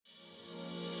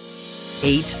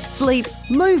Eat, Sleep,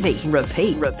 Movie,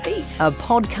 Repeat. A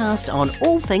podcast on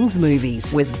all things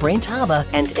movies with Brent Harbour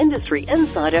and industry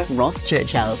insider Ross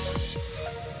Churchhouse.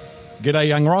 G'day,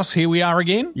 young Ross. Here we are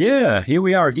again. Yeah, here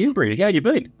we are again, Brent. How you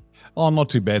been? Oh, not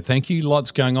too bad, thank you.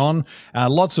 Lots going on.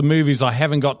 Lots of movies I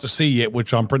haven't got to see yet,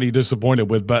 which I'm pretty disappointed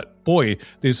with. But boy,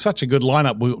 there's such a good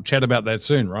lineup. We'll chat about that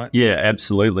soon, right? Yeah,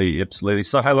 absolutely.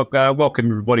 So, hey, look, welcome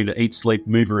everybody to Eat, Sleep,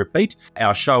 Movie, Repeat,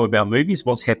 our show about movies,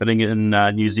 what's happening in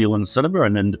New Zealand cinema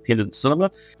and independent cinema.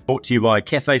 Brought to you by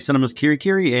Cafe Cinemas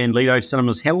Kirikiri and Lido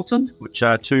Cinemas Hamilton, which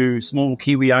are two small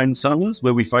Kiwi-owned cinemas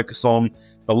where we focus on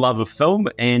the love of film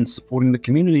and supporting the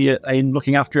community and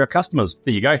looking after our customers.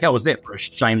 There you go. How was that for a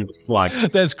shameless plug?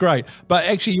 That's great. But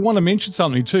actually, you want to mention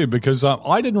something too, because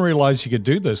I didn't realize you could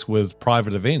do this with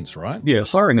private events, right? Yeah,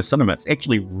 hiring a cinema, it's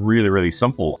actually really, really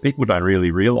simple. People don't really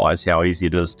realize how easy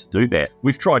it is to do that.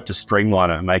 We've tried to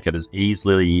streamline it and make it as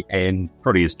easily and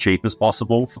pretty as cheap as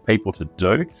possible for people to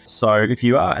do. So if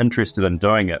you are interested in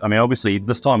doing it, I mean, obviously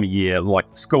this time of year, like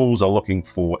schools are looking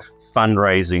for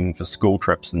fundraising for school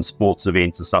trips and sports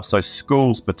events and stuff. So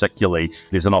schools particularly,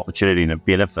 there's an opportunity and a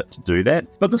benefit to do that.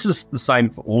 But this is the same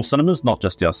for all cinemas, not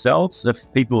just ourselves.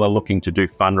 If people are looking to do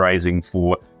fundraising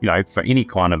for, for any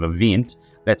kind of event,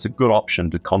 that's a good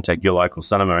option to contact your local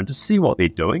cinema and to see what they're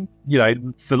doing.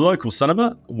 For the local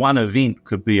cinema, one event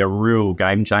could be a real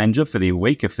game changer for their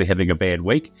week if they're having a bad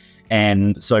week.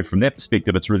 And so from that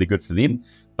perspective, it's really good for them.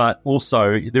 But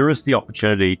also there is the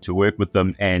opportunity to work with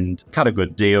them and cut a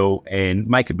good deal and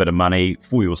make a bit of money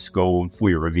for your school and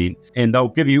for your event. And they'll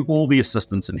give you all the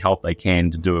assistance and help they can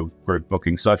to do a group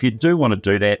booking. So if you do want to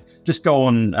do that, just go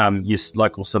on your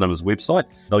local cinema's website.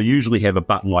 They'll usually have a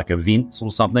button like events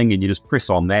or something, and you just press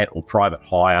on that, or private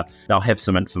hire. They'll have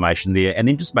some information there, and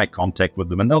then just make contact with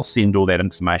them and they'll send all that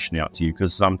information out to you.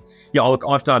 Because, look,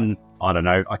 I've done, I don't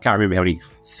know, I can't remember how many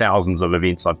thousands of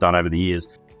events I've done over the years.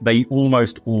 They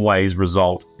almost always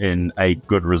result in a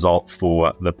good result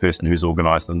for the person who's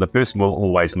organised them. The person will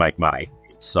always make money.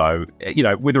 So,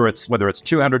 whether it's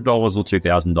 $200 or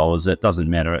 $2,000, it doesn't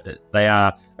matter. They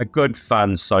are a good,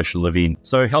 fun social event.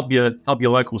 So help your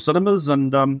local cinemas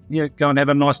and go and have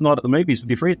a nice night at the movies with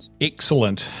your friends.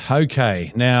 Excellent.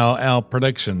 Okay, now our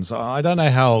predictions. I don't know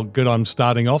how good I'm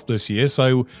starting off this year.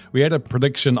 So we had a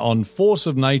prediction on Force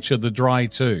of Nature, The Dry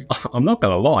 2. I'm not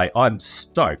going to lie, I'm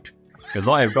stoked, because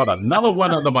I have got another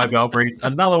win under my belt,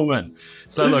 another win.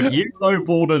 So look, you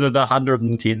lowballed it at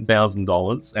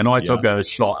 $110,000, and I took a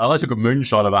shot. I took a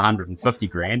moonshot of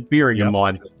 $150,000. Bearing in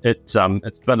mind it's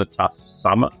been a tough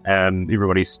summer.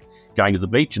 Everybody's going to the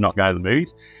beach and not going to the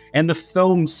movies, and the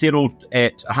film settled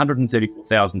at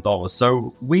 $134,000.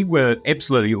 So we were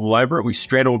absolutely all over it. We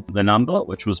straddled the number,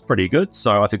 which was pretty good.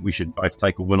 So I think we should both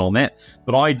take a win on that.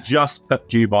 But I just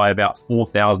pipped you by about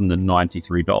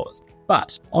 $4,093.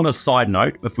 But on a side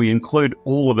note, if we include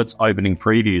all of its opening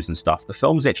previews and stuff, the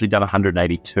film's actually done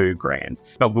 $182,000.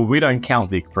 But we don't count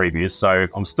the previews, so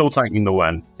I'm still taking the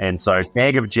win. And so,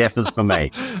 bag of Jaffers for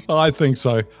me. I think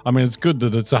so. I mean, it's good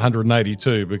that it's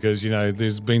 182 because,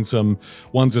 there's been some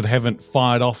ones that haven't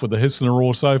fired off with a hiss and a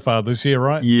roar so far this year,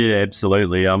 right? Yeah,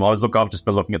 absolutely. I've just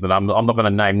been looking at the numbers. I'm not going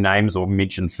to name names or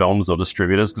mention films or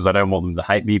distributors because I don't want them to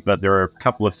hate me, but there are a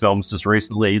couple of films just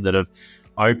recently that have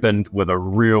opened with a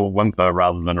real whimper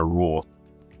rather than a roar.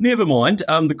 Never mind.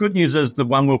 The good news is the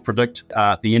one we'll predict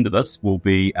at the end of this will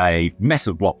be a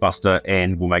massive blockbuster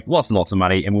and will make lots and lots of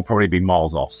money and will probably be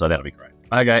miles off, so that'll be great.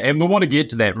 Okay, and we want to get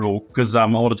to that rule because I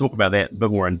want to talk about that a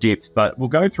bit more in depth, but we'll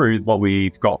go through what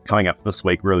we've got coming up this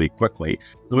week really quickly.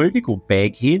 There's a movie called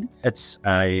Baghead. It's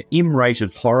a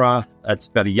M-rated horror. It's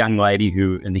about a young lady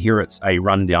who inherits a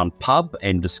rundown pub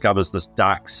and discovers this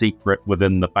dark secret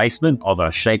within the basement of a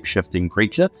shape-shifting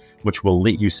creature, which will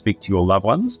let you speak to your loved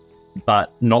ones,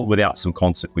 but not without some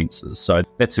consequences. So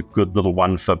that's a good little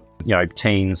one for,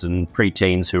 teens and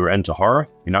preteens who are into horror.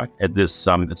 At this,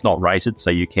 it's not rated, so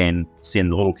you can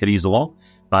send the little kiddies along,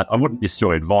 but I wouldn't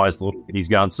necessarily advise the little kiddies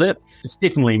go and see it. It's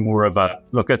definitely it's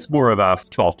more of a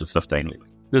 12 to 15.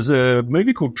 There's a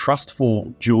movie called Trust for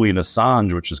Julian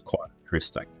Assange, which is quite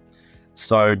interesting.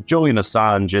 So Julian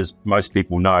Assange, as most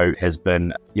people know, has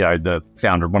been, one of the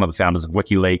founders of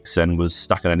WikiLeaks and was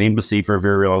stuck in an embassy for a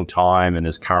very long time and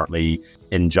is currently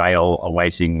in jail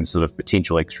awaiting sort of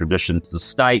potential extradition to the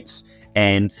States.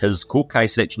 And his court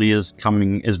case actually is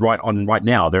right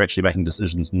now. They're actually making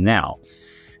decisions now.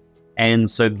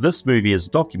 And so this movie is a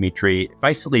documentary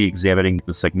basically examining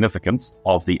the significance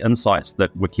of the insights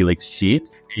that WikiLeaks shared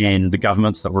and the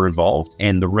governments that were involved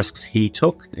and the risks he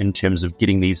took in terms of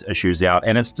getting these issues out.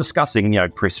 And it's discussing,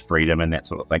 press freedom and that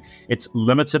sort of thing. It's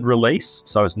limited release,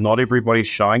 so it's not everybody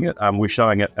showing it. We're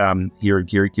showing it here in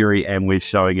Kirikiri, and we're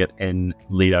showing it in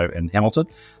Lido and Hamilton.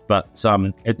 But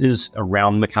it is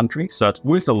around the country, so it's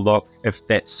worth a look if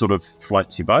that sort of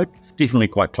floats your boat. Definitely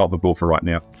quite topical for right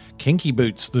now. Kinky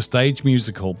Boots, the stage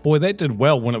musical. Boy, that did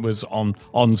well when it was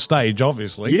on stage,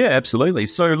 obviously. Yeah, absolutely.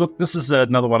 So, look, this is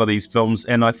another one of these films,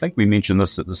 and I think we mentioned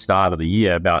this at the start of the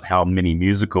year about how many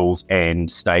musicals and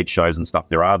stage shows and stuff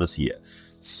there are this year.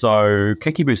 So,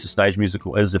 Kinky Boots, the stage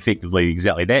musical, is effectively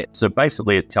exactly that. So,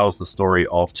 basically, it tells the story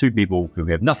of two people who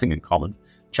have nothing in common.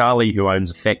 Charlie, who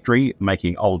owns a factory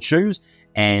making old shoes,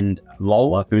 and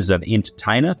Lola, who's an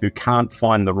entertainer who can't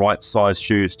find the right size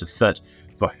shoes to fit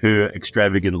for her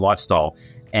extravagant lifestyle.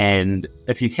 And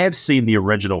if you have seen the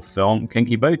original film,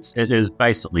 Kinky Boots, it is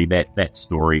basically that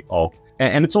story of,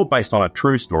 and it's all based on a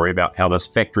true story about how this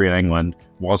factory in England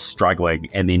was struggling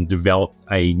and then developed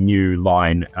a new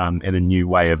line and a new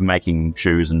way of making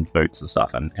shoes and boots and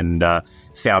stuff, and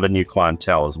found a new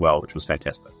clientele as well, which was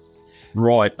fantastic.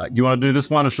 Right, you want to do this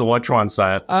one, or shall I try and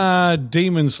say it?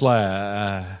 Demon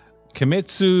Slayer,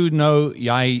 Kimetsu no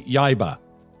Yaiba.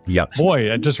 Yep. Boy,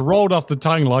 it just rolled off the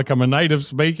tongue like I'm a native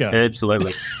speaker.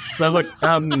 Absolutely. So look,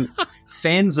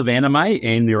 fans of anime,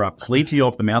 and there are plenty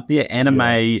of them out there,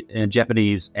 and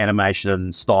Japanese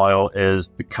animation style is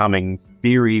becoming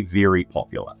very, very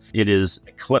popular. It is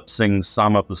eclipsing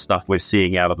some of the stuff we're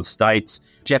seeing out of the States.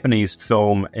 Japanese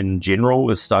film in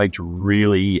general is starting to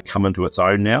really come into its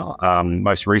own now,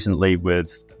 most recently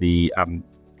with the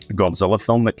Godzilla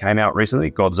film that came out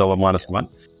recently, Godzilla -1.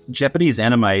 Japanese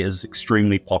anime is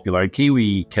extremely popular, and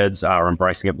Kiwi kids are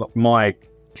embracing it. Look, my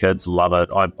kids love it.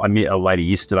 I met a lady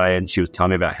yesterday, and she was telling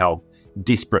me about how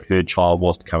desperate her child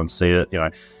was to come and see it,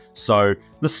 So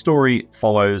this story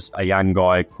follows a young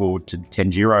guy called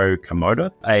Tanjiro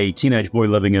Komoda, a teenage boy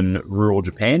living in rural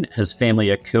Japan. His family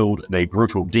are killed in a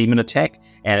brutal demon attack,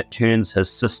 and it turns his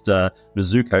sister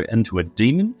Nezuko into a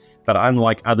demon. But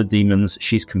unlike other demons,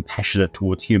 she's compassionate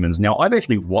towards humans. Now, I've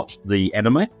actually watched the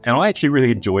anime, and I actually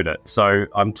really enjoyed it. So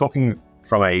I'm talking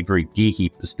from a very geeky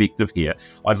perspective here.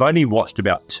 I've only watched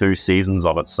about 2 seasons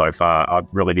of it so far. I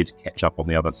really need to catch up on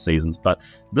the other seasons. But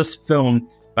this film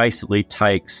basically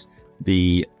takes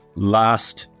the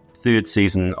last 3rd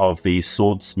season of the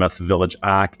Swordsmith Village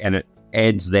arc, and it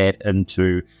adds that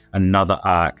into another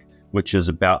arc, which is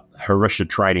about Harisha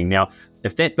training. Now,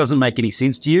 if that doesn't make any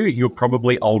sense to you, you're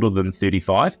probably older than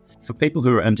 35. For people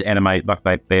who are into anime,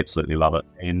 they absolutely love it.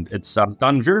 And it's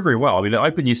done very, very well. I mean, it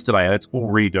opened yesterday, and it's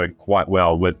already doing quite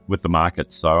well with the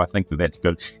market. So I think that's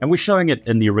good. And we're showing it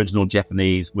in the original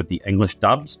Japanese with the English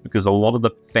dubs, because a lot of the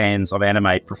fans of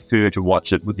anime prefer to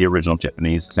watch it with the original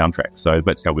Japanese soundtrack. So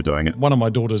that's how we're doing it. One of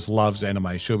my daughters loves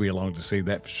anime. She'll be along to see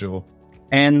that for sure.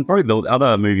 And probably the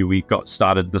other movie we got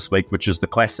started this week, which is the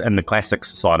classics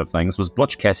side of things, was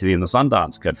Butch Cassidy and the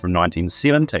Sundance Kid from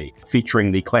 1970,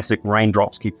 featuring the classic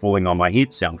Raindrops Keep Falling on My Head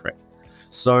soundtrack.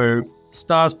 So,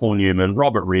 stars Paul Newman,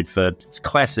 Robert Redford, it's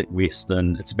classic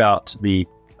Western. It's about the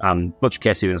Butch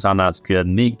Cassidy and the Sundance Kid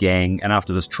and their gang, and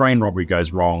after this train robbery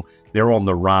goes wrong, they're on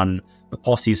the run, the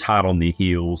posse's hard on their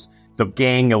heels. The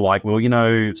gang are like, well,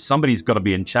 somebody's got to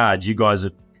be in charge. You guys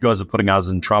are putting us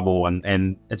in trouble,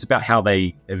 and it's about how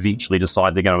they eventually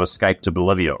decide they're going to escape to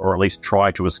Bolivia, or at least try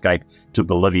to escape to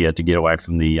Bolivia to get away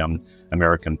from the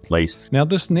American police. Now,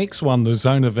 this next one, The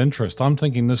Zone of Interest, I'm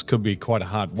thinking this could be quite a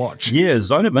hard watch. Yeah,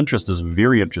 Zone of Interest is a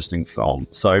very interesting film.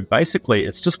 So basically,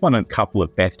 it's just won a couple of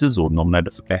BAFTAs, or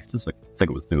nominated for BAFTAs. I think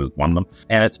it was one of them.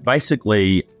 And it's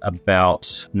basically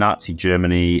about Nazi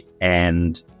Germany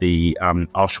and the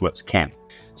Auschwitz camp.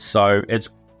 So it's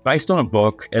based on a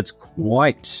book. It's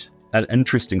quite an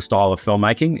interesting style of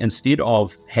filmmaking. Instead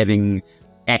of having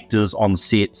actors on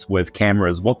sets with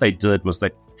cameras, what they did was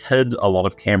they hid a lot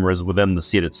of cameras within the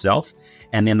set itself,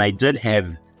 and then they did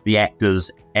have the actors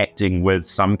acting with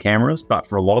some cameras, but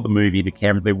for a lot of the movie,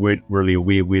 they weren't really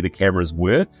aware where the cameras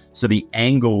were. So the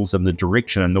angles and the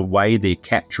direction and the way they're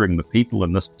capturing the people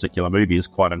in this particular movie is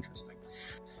quite interesting.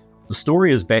 The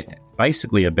story is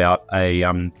basically about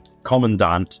a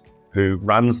commandant who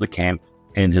runs the camp,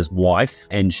 and his wife,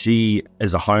 and she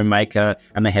is a homemaker,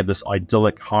 and they have this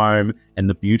idyllic home and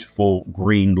the beautiful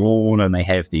green lawn, and they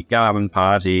have their garden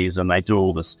parties, and they do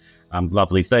all this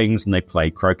lovely things, and they play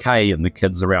croquet, and the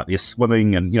kids are out there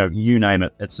swimming, and you name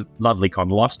it, it's a lovely kind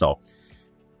of lifestyle.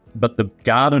 But the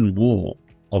garden wall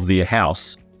of their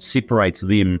house separates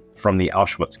them from the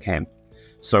Auschwitz camp.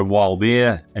 So while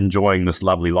they're enjoying this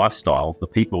lovely lifestyle, the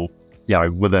people,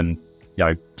 within,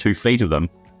 2 feet of them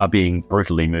are being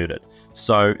brutally murdered.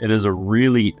 So it is a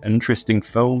really interesting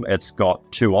film. It's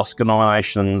got 2 Oscar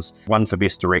nominations, one for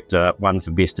Best Director, one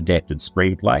for Best Adapted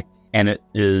Screenplay. And it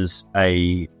is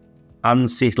a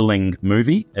unsettling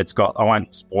movie. It's got, I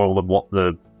won't spoil what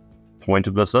the point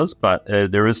of this is, but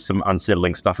there is some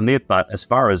unsettling stuff in there. But as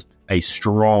far as a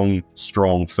strong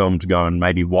film to go and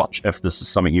maybe watch if this is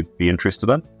something you'd be interested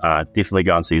in, definitely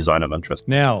go and see Zone of Interest.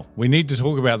 Now, we need to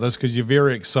talk about this because you're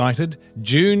very excited.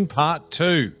 Dune Part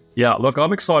 2. Yeah, look,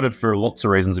 I'm excited for lots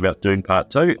of reasons about Dune Part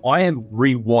 2. I have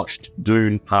rewatched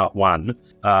Dune Part 1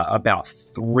 about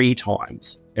 3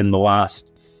 times in the last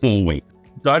 4 weeks.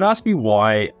 Don't ask me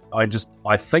why.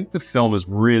 I think the film is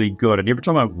really good, and every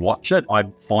time I watch it,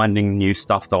 I'm finding new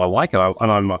stuff that I like, and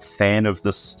I'm a fan of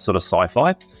this sort of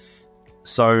sci-fi.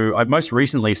 So I most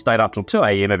recently stayed up till 2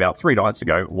 a.m. about 3 nights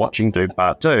ago watching Dune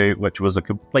Part 2, which was a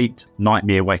complete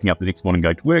nightmare waking up the next morning and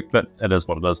going to work, but it is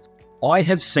what it is. I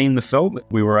have seen the film.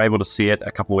 We were able to see it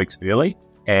a couple of weeks early,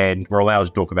 and we're allowed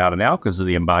to talk about it now because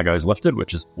the embargo is lifted,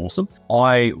 which is awesome.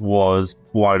 I was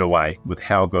blown away with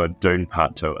how good Dune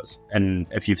Part 2 is. And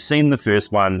if you've seen the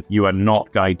first one, you are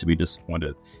not going to be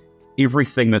disappointed.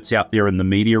 Everything that's out there in the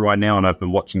media right now, and I've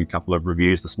been watching a couple of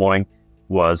reviews this morning,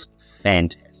 was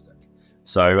fantastic.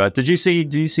 So did you see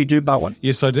Dune Part 1?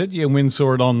 Yes, I did. Yeah, when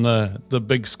saw it on the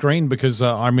big screen because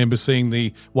I remember seeing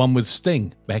the one with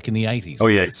Sting back in the 80s. Oh,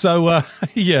 yeah. So,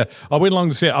 yeah, I went along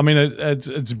to see it. I mean,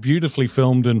 it's beautifully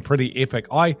filmed and pretty epic.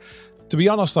 To be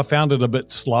honest, I found it a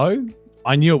bit slow.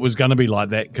 I knew it was going to be like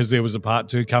that because there was a Part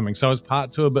 2 coming. So is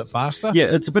Part 2 a bit faster? Yeah,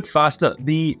 it's a bit faster.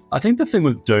 I think the thing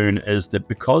with Dune is that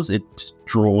because it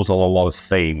draws on a lot of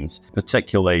themes,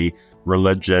 particularly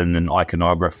religion and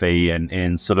iconography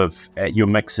and sort of you're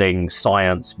mixing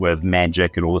science with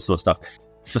magic and all this sort of stuff.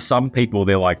 For some people,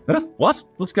 they're like, huh, what?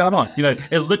 What's going on?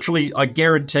 It literally, I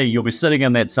guarantee you'll be sitting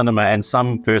in that cinema and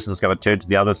some person's going to turn to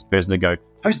the other person and go,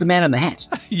 who's the man in the hat?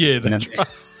 Yeah, that's right.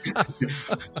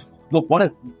 Look,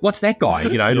 what's that guy?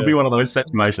 It'll be one of those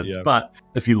situations. Yeah. But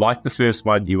if you like the first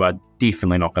one, you are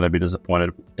definitely not going to be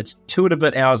disappointed. It's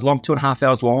 2.5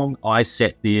 hours long. I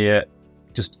sat there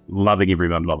just loving every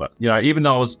minute of it. Even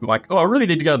though I was like, I really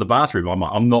need to go to the bathroom.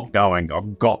 I'm not going.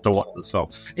 I've got to watch this film.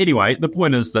 Anyway, the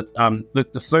point is that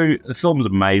the film is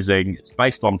amazing. It's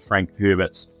based on Frank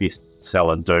Herbert's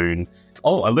bestseller Dune.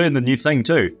 Oh, I learned the new thing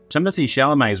too. Timothée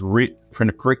Chalamet's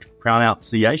correct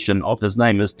pronunciation of his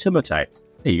name is Timothée.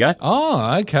 There you go.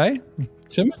 Oh, okay.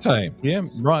 Timothée. Yeah,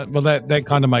 right. Well, that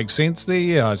kind of makes sense there.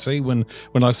 Yeah, I see when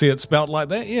I see it spelt like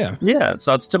that. Yeah. Yeah,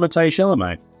 so it's Timothée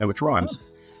Chalamet, which rhymes.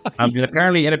 And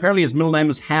apparently his middle name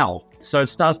is Hal. So it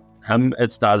stars him.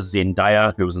 It stars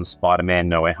Zendaya, who was in Spider-Man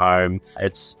No Way Home.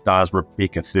 It stars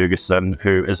Rebecca Ferguson,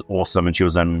 who is awesome, and she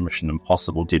was in Mission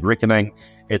Impossible: Dead Reckoning.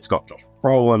 It's got Josh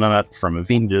Brolin in it from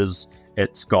Avengers.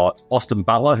 It's got Austin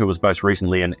Butler, who was most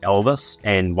recently in Elvis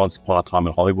and Once Upon a Time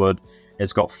in Hollywood.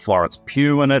 It's got Florence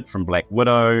Pugh in it from Black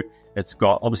Widow. It's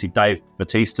got, obviously, Dave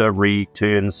Bautista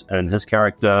returns in his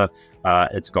character.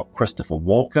 It's got Christopher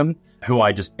Walken, who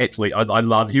I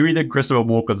love. You're either Christopher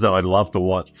Walken's that I'd love to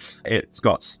watch. It's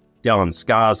got Stellan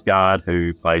Skarsgård,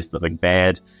 who plays the big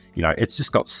bad. It's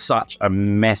just got such a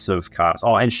massive cast.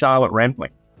 Oh, and Charlotte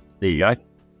Rampling, there you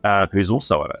go, who's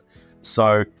also in it.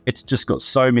 So it's just got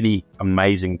so many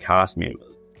amazing cast members.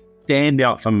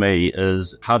 Standout for me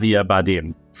is Javier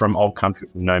Bardem from Old Country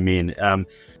for No Men.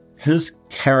 His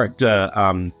character,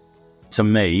 to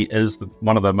me, is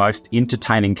one of the most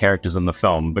entertaining characters in the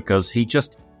film because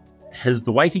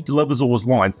the way he delivers all his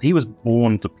lines, he was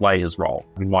born to play his role,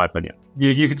 in my opinion.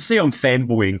 You can see I'm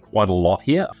fanboying quite a lot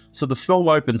here. So the film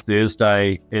opens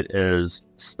Thursday. It is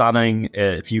stunning.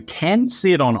 If you can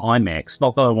see it on IMAX,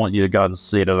 not that I want you to go and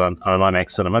see it on an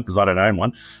IMAX cinema because I don't own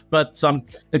one, but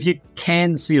if you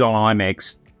can see it on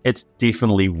IMAX, it's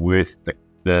definitely worth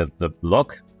the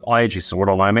look. I actually saw it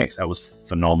on IMAX. That was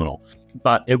phenomenal.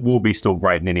 But it will be still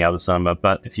great in any other cinema.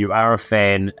 But if you are a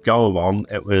fan, go along.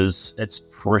 It's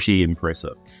pretty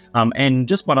impressive. And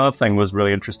just one other thing was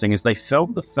really interesting is they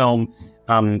filmed the film.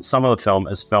 Some of the film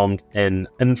is filmed in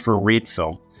infrared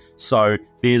film. So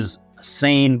there's a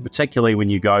scene, particularly when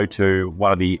you go to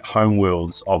one of the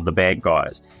homeworlds of the bad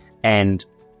guys, and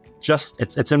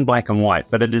it's in black and white,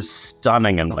 but it is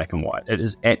stunning in black and white. It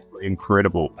is absolutely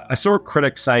incredible. I saw a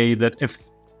critic say that if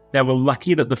they were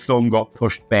lucky that the film got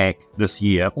pushed back this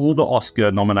year, all the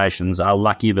Oscar nominations are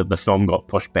lucky that the film got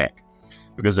pushed back.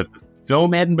 Because if the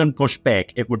film hadn't been pushed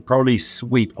back, it would probably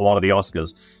sweep a lot of the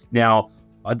Oscars. Now,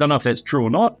 I don't know if that's true or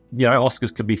not.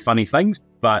 Oscars could be funny things,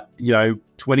 but,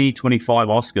 2025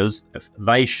 Oscars, if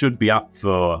they should be up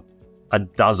for a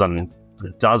dozen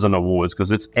awards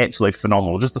because it's absolutely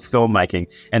phenomenal. Just the filmmaking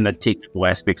and the technical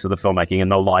aspects of the filmmaking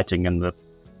and the lighting and the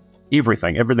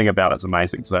everything about it's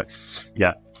amazing. So,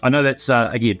 yeah, I know that's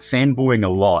again fanboying a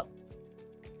lot.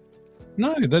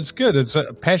 No, that's good. It's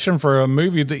a passion for a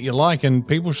movie that you like, and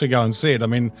people should go and see it. I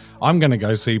mean, I'm going to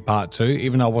go see part 2,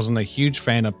 even though I wasn't a huge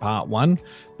fan of part 1,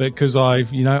 because I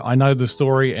know the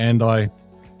story and I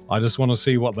just want to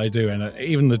see what they do, and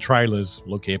even the trailers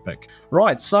look epic.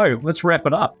 Right, so let's wrap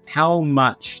it up. How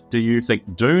much do you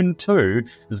think Dune 2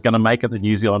 is going to make at the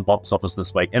New Zealand box office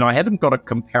this week? And I haven't got a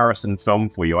comparison film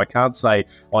for you. I can't say,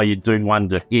 you Dune 1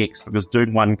 to X, because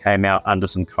Dune 1 came out under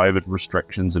some COVID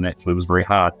restrictions and actually was very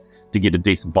hard to get a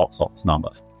decent box office number.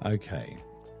 Okay.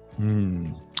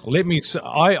 Let me say,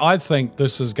 I think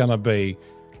this is going to be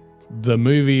the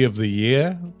movie of the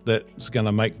year that's going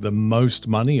to make the most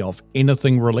money of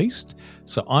anything released.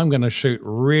 So I'm going to shoot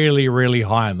really, really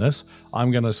high on this. I'm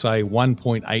going to say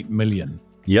 1.8 million.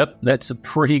 Yep, that's a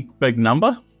pretty big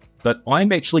number, but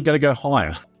I'm actually going to go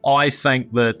higher. I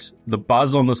think that the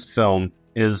buzz on this film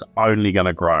is only going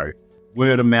to grow.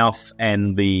 Word of mouth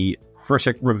and the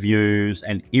critic reviews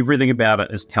and everything about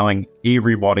it is telling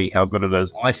everybody how good it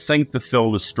is. I think the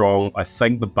film is strong. I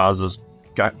think the buzz is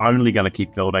only going to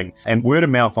keep building, and word of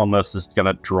mouth on this is going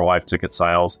to drive ticket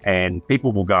sales, and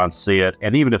people will go and see it,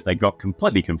 and even if they got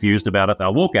completely confused about it,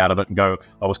 they'll walk out of it and go,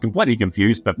 I was completely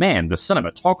confused, but man, the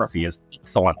cinematography is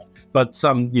excellent. But so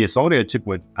I'm going to tip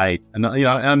with 8,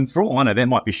 and for all I know, that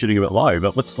might be shooting a bit low,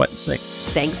 but let's wait and see.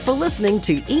 Thanks for listening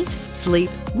to Eat, Sleep,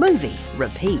 Movie,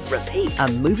 Repeat,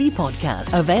 a movie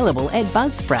podcast available at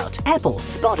Buzzsprout, Apple,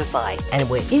 Spotify, and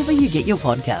wherever you get your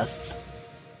podcasts.